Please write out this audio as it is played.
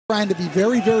Trying to be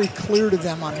very, very clear to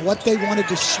them on what they wanted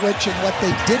to switch and what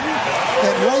they didn't.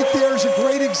 And right there's a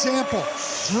great example.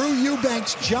 Drew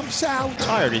Eubanks jumps out.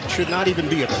 Tired. It should not even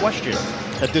be a question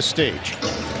at this stage.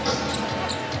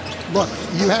 Look,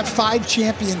 you have 5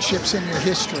 championships in your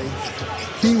history.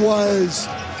 He was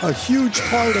a huge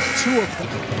part of 2 of them.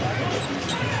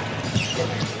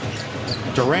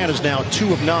 Durant is now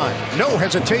 2 of 9. No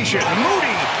hesitation.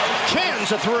 Moody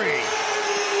cans a 3.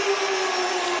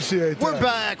 We're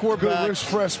back. We're back. Rich,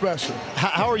 fresh, special.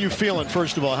 How are you feeling,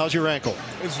 first of all? How's your ankle?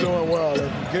 It's doing well.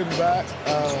 Getting back.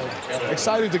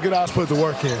 Excited to get out and put the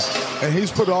work in. And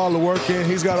he's put all the work in.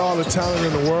 He's got all the talent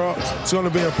in the world. It's going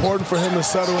to be important for him to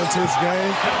settle into his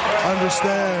game,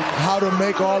 understand how to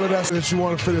make all of that you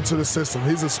want to fit into the system.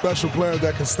 He's a special player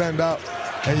that can stand out,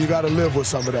 and you got to live with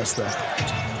some of that stuff.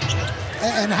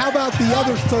 And how about the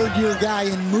other third-year guy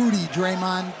in Moody,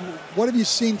 Draymond? What have you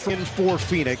seen from him for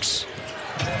Phoenix?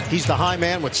 He's the high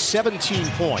man with 17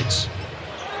 points.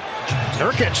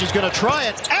 Nurkic is going to try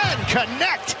it and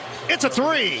connect. It's a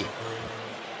 3.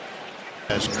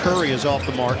 As Curry is off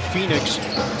the mark, Phoenix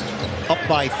up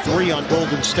by 3 on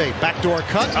Golden State. Backdoor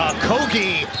cut.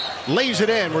 Kogi lays it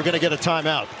in. We're going to get a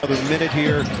timeout. Another minute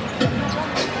here.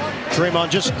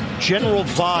 Draymond, just general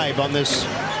vibe on this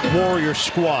Warrior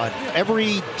squad.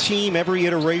 Every team, every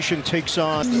iteration takes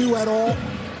on. You at all?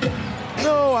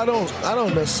 No, I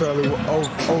don't necessarily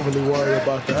overly worry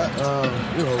about that.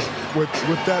 You know,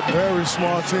 with that very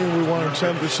small team, we won a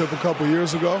championship a couple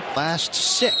years ago. Last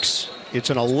 6. It's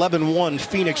an 11-1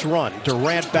 Phoenix run.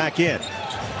 Durant back in.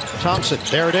 Thompson,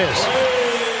 there it is.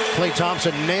 Klay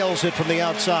Thompson nails it from the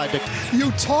outside. You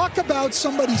talk about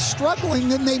somebody struggling,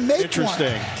 then they make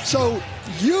Interesting. one. So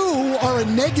you are a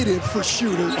negative for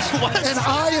shooters, and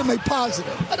I am a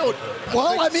positive.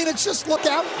 I mean, it's just look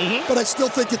out, but I still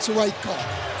think it's the right call.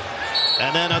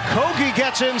 And then Kogi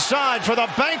gets inside for the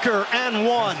banker and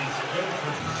 1.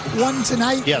 1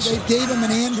 tonight. Yes. They gave him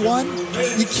an and 1.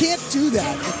 You can't do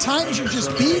that. At times you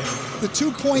just beat, the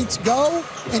 2 points go,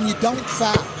 and you don't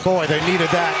foul. Boy, they needed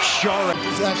that. Saric.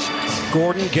 Possessions.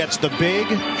 Gordon gets the big.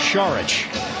 Saric.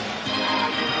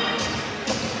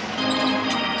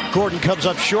 Gordon comes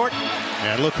up short.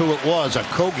 And look who it was, a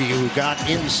Kogi who got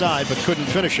inside but couldn't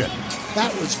finish it.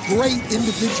 That was great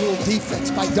individual defense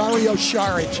by Dario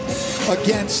Saric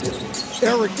against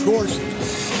Eric Gordon.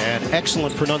 And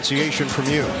excellent pronunciation from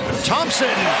you.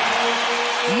 Thompson,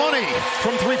 money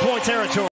from 3-point territory.